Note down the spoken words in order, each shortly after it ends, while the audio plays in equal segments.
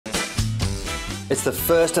It's the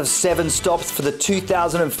first of 7 stops for the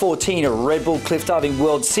 2014 Red Bull Cliff Diving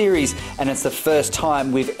World Series, and it's the first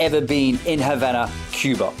time we've ever been in Havana,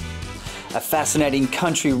 Cuba. A fascinating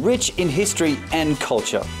country rich in history and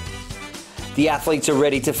culture. The athletes are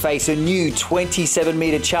ready to face a new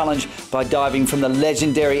 27-metre challenge by diving from the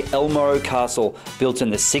legendary El Morro Castle, built in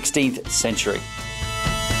the 16th century.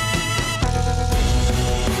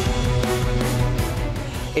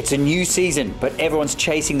 It's a new season, but everyone's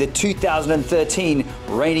chasing the 2013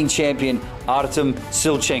 reigning champion, Artem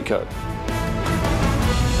Silchenko.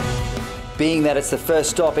 Being that it's the first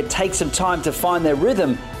stop, it takes some time to find their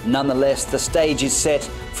rhythm. Nonetheless, the stage is set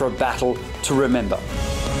for a battle to remember.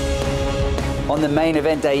 On the main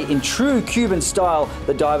event day, in true Cuban style,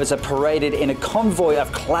 the divers are paraded in a convoy of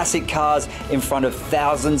classic cars in front of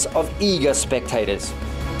thousands of eager spectators.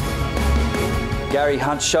 Gary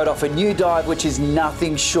Hunt showed off a new dive which is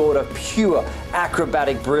nothing short of pure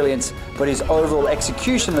acrobatic brilliance, but his overall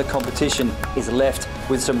execution of the competition is left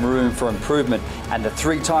with some room for improvement, and the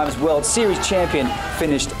 3-time World Series champion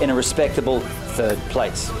finished in a respectable 3rd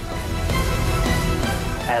place.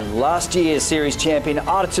 And last year's series champion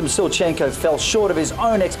Artem Silchenko fell short of his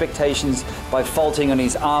own expectations by faulting on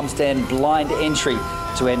his armstand blind entry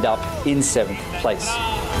to end up in 7th place.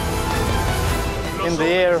 In the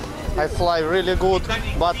air, I fly really good,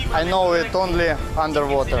 but I know it only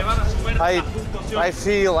underwater. I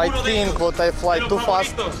think that I fly too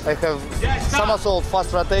fast. I have somersault,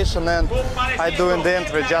 fast rotation, and I do in the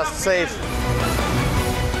entry just safe.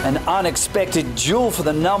 An unexpected duel for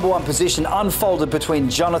the #1 position unfolded between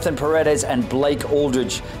Jonathan Paredes and Blake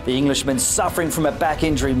Aldridge. The Englishman, suffering from a back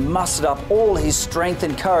injury, mustered up all his strength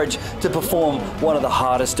and courage to perform one of the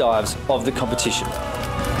hardest dives of the competition.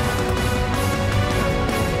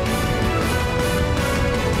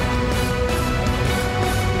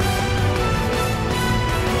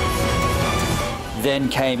 Then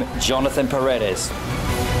came Jonathan Paredes.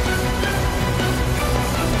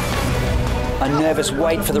 A nervous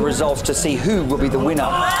wait for the results to see who will be the winner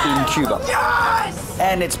in Cuba. Yes!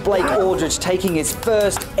 And it's Blake Aldridge taking his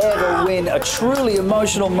first ever win, a truly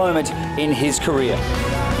emotional moment in his career.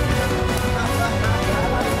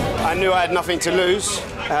 I knew I had nothing to lose.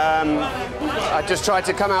 I just tried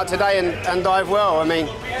to come out today and dive well. I mean,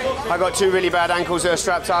 I got 2 really bad ankles that are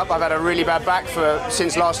strapped up. I've had a really bad back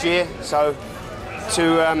since last year, so oh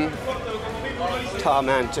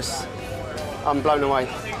man, I'm blown away.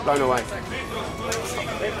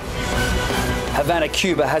 Havana,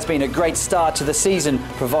 Cuba has been a great start to the season,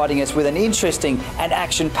 providing us with an interesting and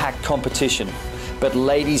action-packed competition. But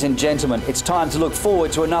ladies and gentlemen, it's time to look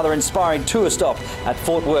forward to another inspiring tour stop at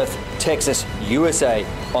Fort Worth, Texas, USA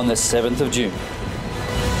on the 7th of June.